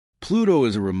Pluto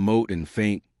is a remote and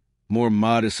faint, more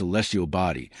modest celestial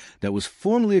body that was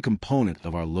formerly a component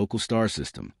of our local star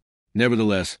system.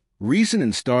 Nevertheless, recent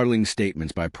and startling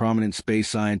statements by prominent space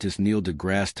scientists Neil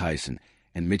deGrasse Tyson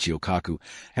and Michio Kaku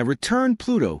have returned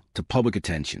Pluto to public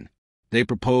attention. They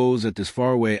propose that this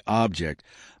faraway object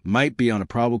might be on a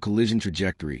probable collision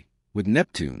trajectory with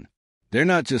Neptune. They're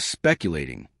not just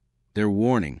speculating, they're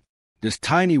warning. This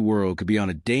tiny world could be on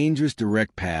a dangerous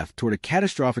direct path toward a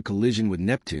catastrophic collision with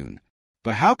Neptune.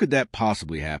 But how could that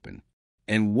possibly happen?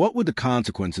 And what would the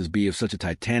consequences be if such a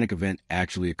titanic event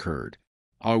actually occurred?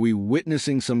 Are we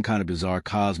witnessing some kind of bizarre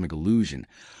cosmic illusion?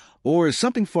 Or is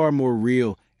something far more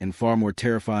real and far more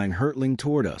terrifying hurtling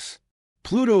toward us?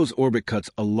 Pluto's orbit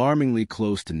cuts alarmingly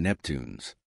close to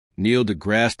Neptune's. Neil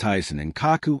deGrasse Tyson and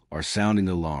Kaku are sounding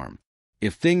the alarm.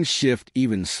 If things shift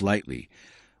even slightly,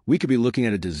 we could be looking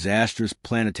at a disastrous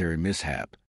planetary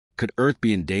mishap. Could Earth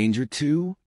be in danger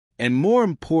too? And more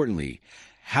importantly,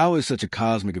 how is such a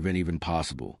cosmic event even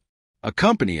possible?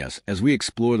 Accompany us as we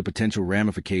explore the potential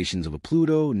ramifications of a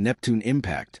Pluto-Neptune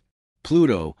impact.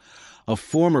 Pluto, a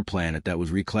former planet that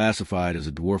was reclassified as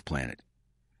a dwarf planet,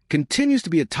 continues to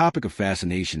be a topic of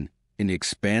fascination in the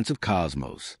expansive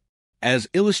cosmos. As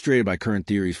illustrated by current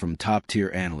theories from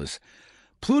top-tier analysts,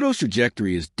 Pluto's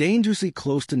trajectory is dangerously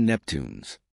close to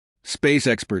Neptune's. Space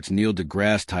experts Neil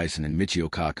deGrasse Tyson and Michio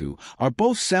Kaku are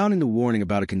both sounding the warning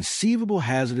about a conceivable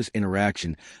hazardous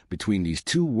interaction between these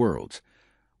two worlds,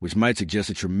 which might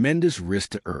suggest a tremendous risk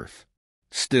to Earth.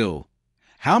 Still,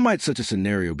 how might such a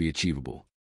scenario be achievable?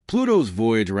 Pluto's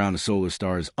voyage around the solar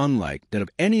star is unlike that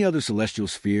of any other celestial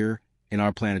sphere in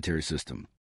our planetary system.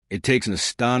 It takes an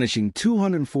astonishing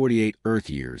 248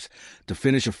 Earth years to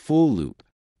finish a full loop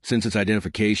since its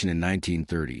identification in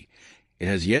 1930. It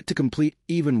has yet to complete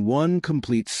even one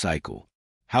complete cycle.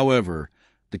 However,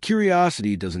 the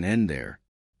curiosity doesn't end there.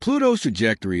 Pluto's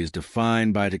trajectory is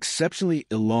defined by an exceptionally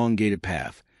elongated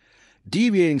path,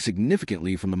 deviating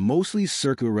significantly from the mostly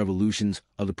circular revolutions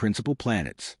of the principal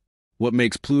planets. What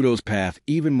makes Pluto's path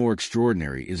even more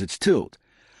extraordinary is its tilt,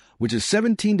 which is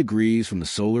 17 degrees from the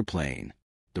solar plane.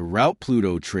 The route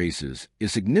Pluto traces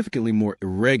is significantly more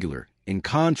irregular in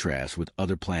contrast with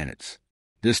other planets.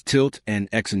 This tilt and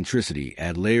eccentricity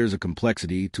add layers of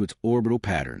complexity to its orbital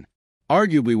pattern.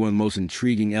 Arguably one of the most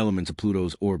intriguing elements of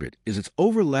Pluto's orbit is its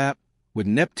overlap with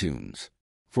Neptune's.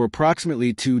 For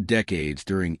approximately 2 decades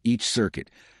during each circuit,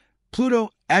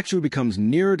 Pluto actually becomes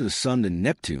nearer to the Sun than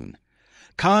Neptune,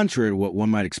 contrary to what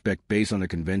one might expect based on their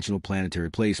conventional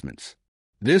planetary placements.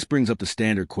 This brings up the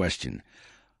standard question: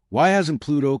 why hasn't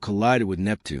Pluto collided with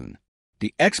Neptune?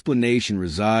 The explanation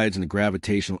resides in the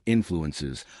gravitational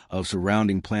influences of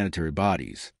surrounding planetary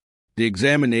bodies. The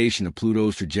examination of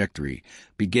Pluto's trajectory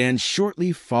began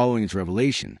shortly following its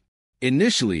revelation.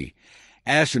 Initially,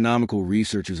 astronomical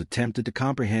researchers attempted to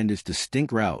comprehend its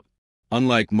distinct route.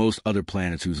 Unlike most other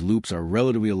planets whose loops are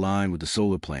relatively aligned with the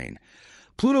solar plane,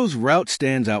 Pluto's route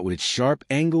stands out with its sharp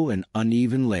angle and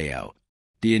uneven layout.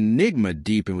 The enigma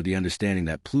deepened with the understanding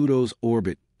that Pluto's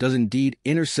orbit does indeed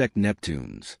intersect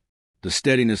Neptune's. The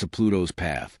steadiness of Pluto's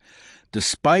path,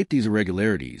 despite these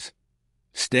irregularities,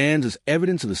 stands as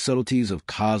evidence of the subtleties of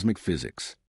cosmic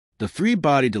physics. The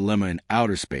three-body dilemma in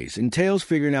outer space entails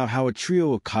figuring out how a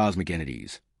trio of cosmic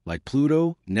entities, like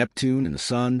Pluto, Neptune, and the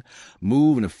Sun,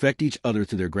 move and affect each other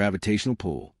through their gravitational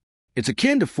pull. It's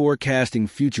akin to forecasting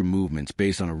future movements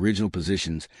based on original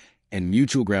positions and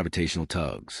mutual gravitational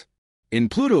tugs. In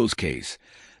Pluto's case,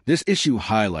 this issue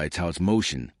highlights how its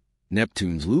motion,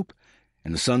 Neptune's loop,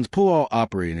 and the Sun's pull all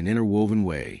operate in an interwoven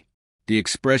way. The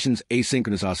expressions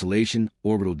asynchronous oscillation,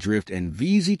 orbital drift, and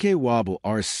VZK wobble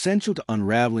are essential to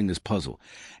unraveling this puzzle,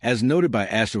 as noted by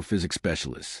astrophysics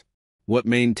specialists. What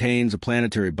maintains the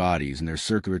planetary bodies in their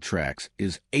circular tracks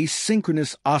is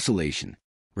asynchronous oscillation.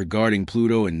 Regarding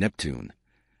Pluto and Neptune,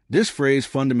 this phrase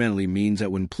fundamentally means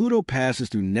that when Pluto passes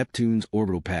through Neptune's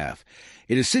orbital path,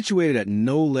 it is situated at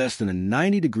no less than a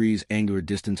 90 degrees angular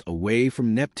distance away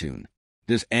from Neptune.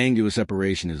 This angular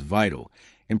separation is vital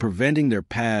in preventing their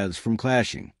paths from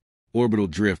clashing. Orbital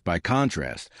drift, by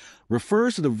contrast,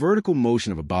 refers to the vertical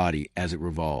motion of a body as it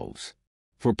revolves.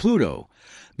 For Pluto,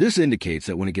 this indicates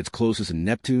that when it gets closest to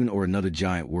Neptune or another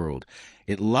giant world,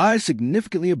 it lies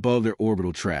significantly above their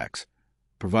orbital tracks,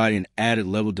 providing an added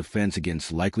level of defense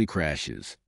against likely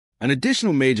crashes. An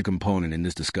additional major component in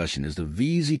this discussion is the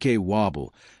VZK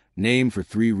wobble, named for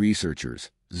 3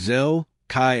 researchers, Zell,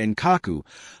 Kai, and Kaku,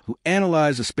 who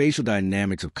analyze the spatial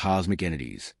dynamics of cosmic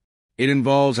entities. It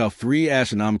involves how 3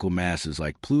 astronomical masses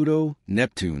like Pluto,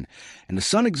 Neptune, and the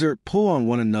Sun exert pull on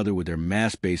one another with their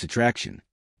mass-based attraction.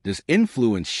 This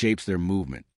influence shapes their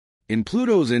movement. In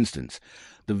Pluto's instance,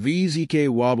 the The VZK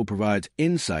wobble provides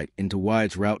insight into why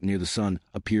its route near the Sun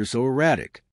appears so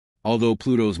erratic. Although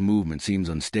Pluto's movement seems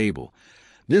unstable,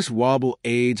 this wobble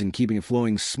aids in keeping it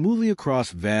flowing smoothly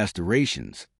across vast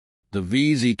durations. The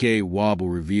VZK wobble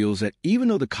reveals that even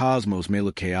though the cosmos may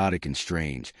look chaotic and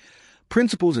strange,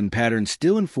 principles and patterns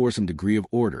still enforce some degree of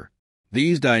order.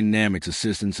 These dynamics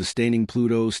assist in sustaining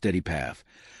Pluto's steady path,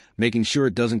 making sure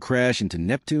it doesn't crash into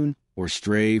Neptune or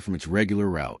stray from its regular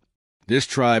route. This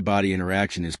tri-body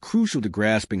interaction is crucial to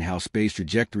grasping how space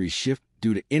trajectories shift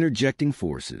due to interjecting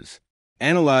forces.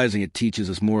 Analyzing it teaches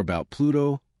us more about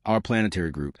Pluto, our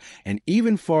planetary group, and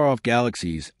even far-off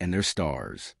galaxies and their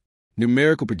stars.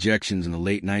 Numerical projections in the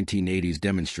late 1980s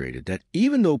demonstrated that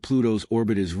even though Pluto's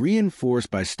orbit is reinforced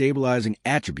by stabilizing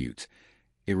attributes,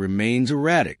 it remains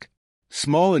erratic.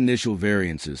 Small initial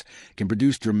variances can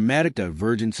produce dramatic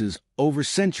divergences over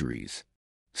centuries.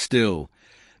 Still,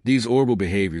 these orbital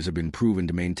behaviors have been proven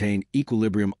to maintain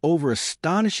equilibrium over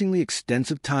astonishingly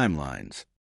extensive timelines.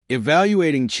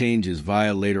 Evaluating changes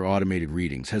via later automated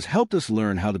readings has helped us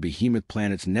learn how the behemoth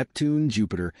planets Neptune,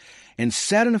 Jupiter, and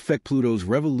Saturn affect Pluto's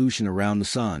revolution around the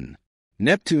Sun.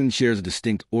 Neptune shares a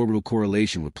distinct orbital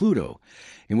correlation with Pluto,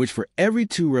 in which for every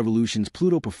 2 revolutions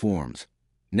Pluto performs,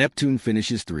 Neptune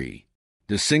finishes 3.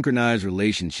 This synchronized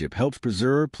relationship helps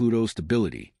preserve Pluto's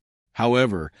stability.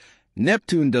 However,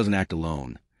 Neptune doesn't act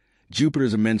alone.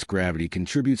 Jupiter's immense gravity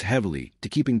contributes heavily to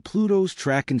keeping Pluto's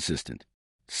track consistent.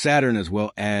 Saturn as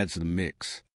well adds to the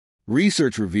mix.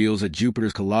 Research reveals that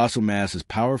Jupiter's colossal mass is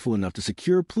powerful enough to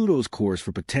secure Pluto's course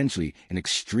for potentially an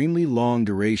extremely long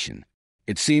duration.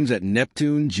 It seems that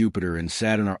Neptune, Jupiter, and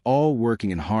Saturn are all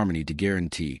working in harmony to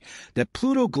guarantee that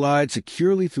Pluto glides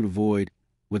securely through the void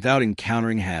without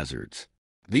encountering hazards.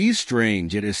 These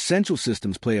strange yet essential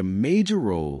systems play a major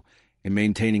role in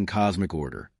maintaining cosmic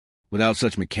order. Without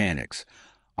such mechanics,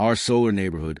 our solar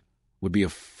neighborhood would be a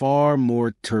far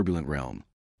more turbulent realm.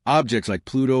 Objects like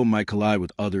Pluto might collide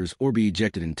with others or be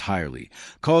ejected entirely,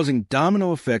 causing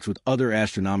domino effects with other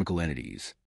astronomical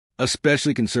entities.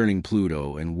 Especially concerning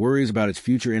Pluto and worries about its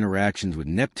future interactions with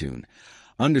Neptune,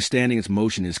 understanding its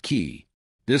motion is key.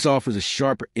 This offers a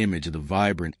sharper image of the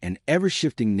vibrant and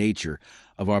ever-shifting nature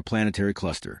of our planetary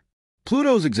cluster.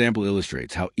 Pluto's example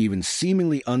illustrates how even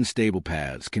seemingly unstable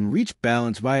paths can reach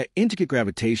balance via intricate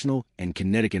gravitational and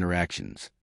kinetic interactions.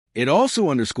 It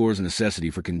also underscores the necessity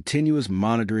for continuous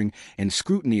monitoring and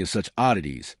scrutiny of such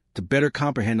oddities to better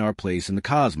comprehend our place in the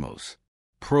cosmos.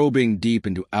 Probing deep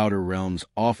into outer realms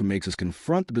often makes us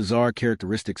confront the bizarre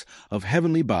characteristics of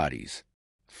heavenly bodies.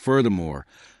 Furthermore,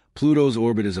 Pluto's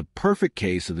orbit is a perfect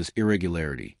case of this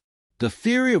irregularity. The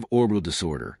theory of orbital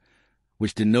disorder,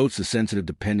 which denotes the sensitive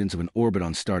dependence of an orbit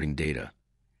on starting data,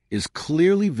 is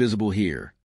clearly visible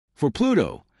here. For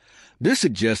Pluto, this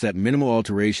suggests that minimal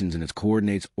alterations in its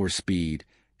coordinates or speed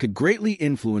could greatly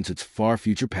influence its far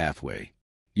future pathway.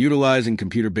 Utilizing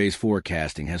computer-based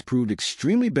forecasting has proved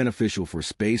extremely beneficial for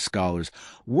space scholars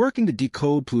working to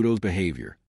decode Pluto's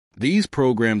behavior. These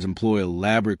programs employ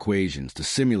elaborate equations to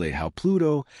simulate how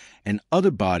Pluto and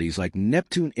other bodies like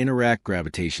Neptune interact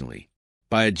gravitationally.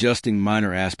 By adjusting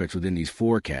minor aspects within these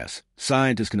forecasts,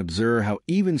 scientists can observe how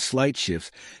even slight shifts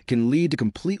can lead to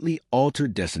completely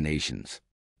altered destinations.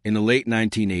 In the late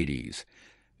 1980s,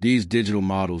 these digital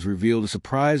models revealed a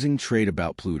surprising trait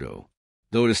about Pluto.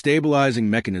 Though the stabilizing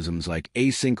mechanisms like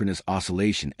asynchronous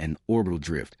oscillation and orbital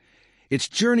drift, its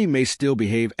journey may still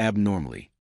behave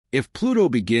abnormally. If Pluto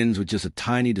begins with just a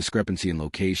tiny discrepancy in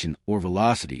location or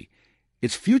velocity,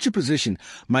 its future position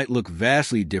might look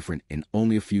vastly different in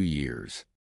only a few years.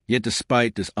 Yet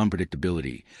despite this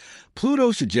unpredictability,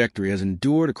 Pluto's trajectory has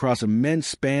endured across immense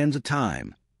spans of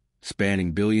time,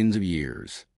 spanning billions of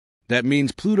years. That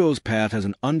means Pluto's path has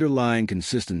an underlying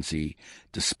consistency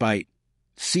despite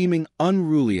seeming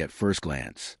unruly at first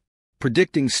glance.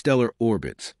 Predicting stellar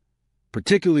orbits,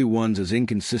 particularly ones as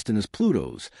inconsistent as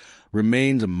Pluto's,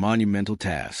 remains a monumental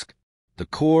task. The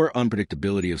core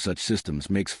unpredictability of such systems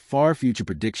makes far future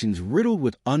predictions riddled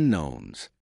with unknowns.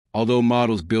 Although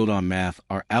models built on math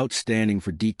are outstanding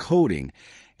for decoding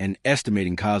and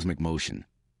estimating cosmic motion,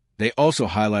 they also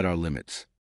highlight our limits.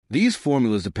 These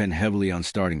formulas depend heavily on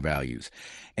starting values,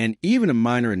 and even a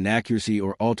minor inaccuracy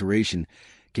or alteration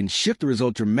can shift the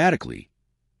result dramatically,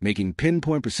 making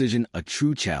pinpoint precision a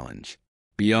true challenge.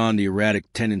 Beyond the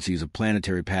erratic tendencies of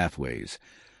planetary pathways,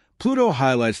 Pluto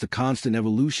highlights the constant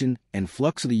evolution and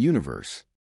flux of the universe.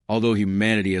 Although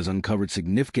humanity has uncovered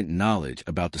significant knowledge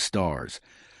about the stars,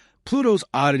 Pluto's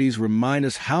oddities remind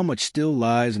us how much still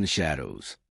lies in the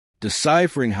shadows.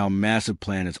 Deciphering how massive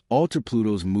planets alter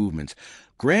Pluto's movements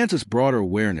grants us broader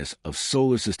awareness of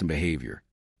solar system behavior.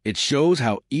 It shows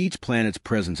how each planet's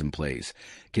presence in place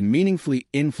can meaningfully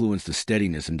influence the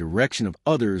steadiness and direction of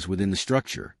others within the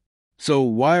structure. So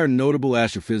why are notable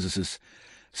astrophysicists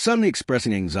suddenly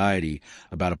expressing anxiety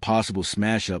about a possible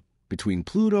smash-up between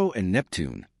Pluto and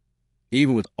Neptune,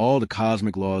 even with all the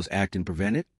cosmic laws acting to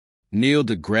prevent it? Neil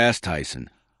deGrasse Tyson,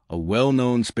 a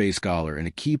well-known space scholar and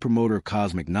a key promoter of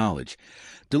cosmic knowledge,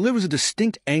 delivers a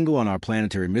distinct angle on our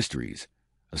planetary mysteries,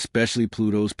 especially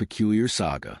Pluto's peculiar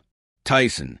saga.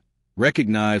 Tyson,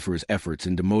 recognized for his efforts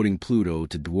in demoting Pluto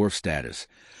to dwarf status,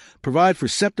 provides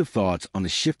perceptive thoughts on the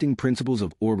shifting principles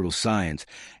of orbital science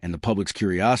and the public's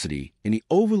curiosity in the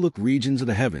overlooked regions of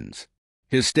the heavens.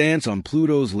 His stance on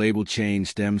Pluto's label change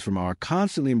stems from our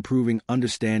constantly improving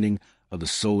understanding of the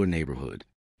solar neighborhood.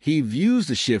 He views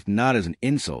the shift not as an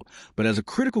insult, but as a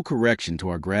critical correction to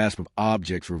our grasp of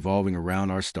objects revolving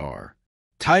around our star.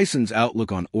 Tyson's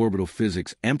outlook on orbital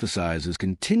physics emphasizes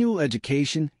continual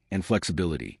education and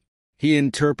flexibility. He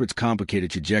interprets complicated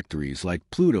trajectories like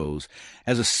Pluto's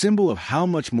as a symbol of how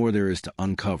much more there is to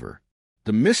uncover.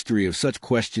 The mystery of such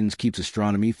questions keeps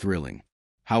astronomy thrilling.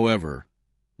 However,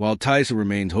 while Tyson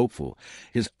remains hopeful,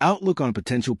 his outlook on a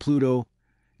potential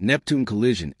Pluto-Neptune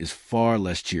collision is far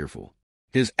less cheerful.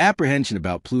 His apprehension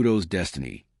about Pluto's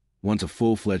destiny, once a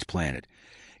full-fledged planet,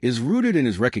 is rooted in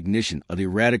his recognition of the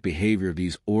erratic behavior of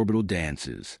these orbital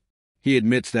dances. He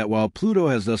admits that while Pluto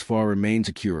has thus far remained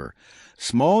secure,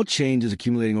 small changes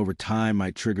accumulating over time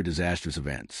might trigger disastrous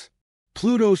events.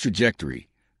 Pluto's trajectory,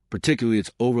 particularly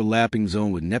its overlapping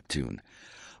zone with Neptune,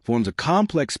 forms a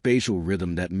complex spatial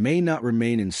rhythm that may not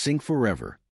remain in sync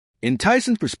forever. In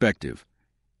Tyson's perspective,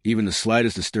 even the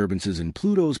slightest disturbances in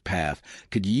Pluto's path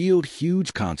could yield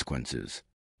huge consequences.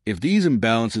 If these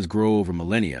imbalances grow over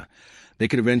millennia, they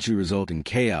could eventually result in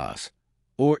chaos,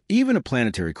 or even a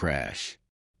planetary crash.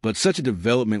 But such a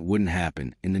development wouldn't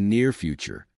happen in the near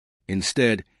future.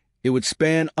 Instead, it would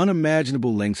span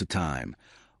unimaginable lengths of time,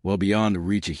 well beyond the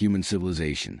reach of human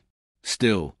civilization.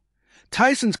 Still,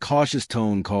 Tyson's cautious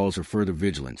tone calls for further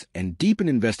vigilance and deepened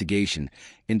investigation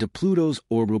into Pluto's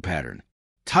orbital pattern.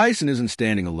 Tyson isn't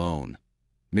standing alone.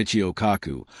 Michio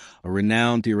Kaku, a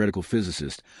renowned theoretical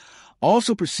physicist,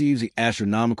 also perceives the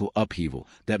astronomical upheaval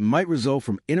that might result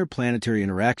from interplanetary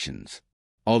interactions.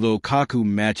 Although Kaku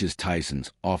matches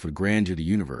Tyson's offered grandeur of the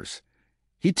universe,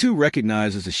 he too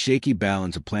recognizes the shaky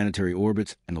balance of planetary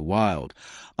orbits and the wild,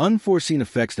 unforeseen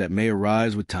effects that may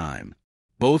arise with time.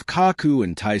 Both Kaku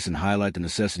and Tyson highlight the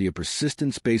necessity of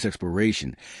persistent space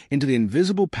exploration into the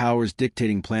invisible powers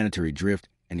dictating planetary drift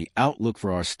and the outlook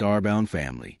for our starbound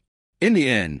family. In the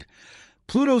end,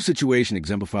 Pluto's situation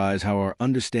exemplifies how our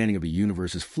understanding of the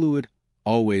universe is fluid,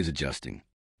 always adjusting.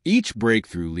 Each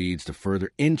breakthrough leads to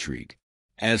further intrigue.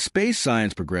 As space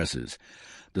science progresses,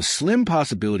 the slim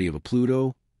possibility of a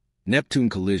Pluto-Neptune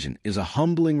collision is a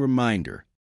humbling reminder.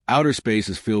 Outer space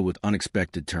is filled with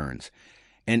unexpected turns,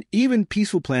 and even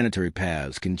peaceful planetary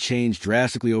paths can change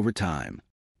drastically over time.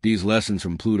 These lessons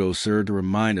from Pluto serve to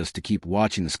remind us to keep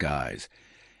watching the skies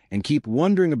and keep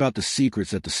wondering about the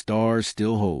secrets that the stars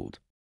still hold.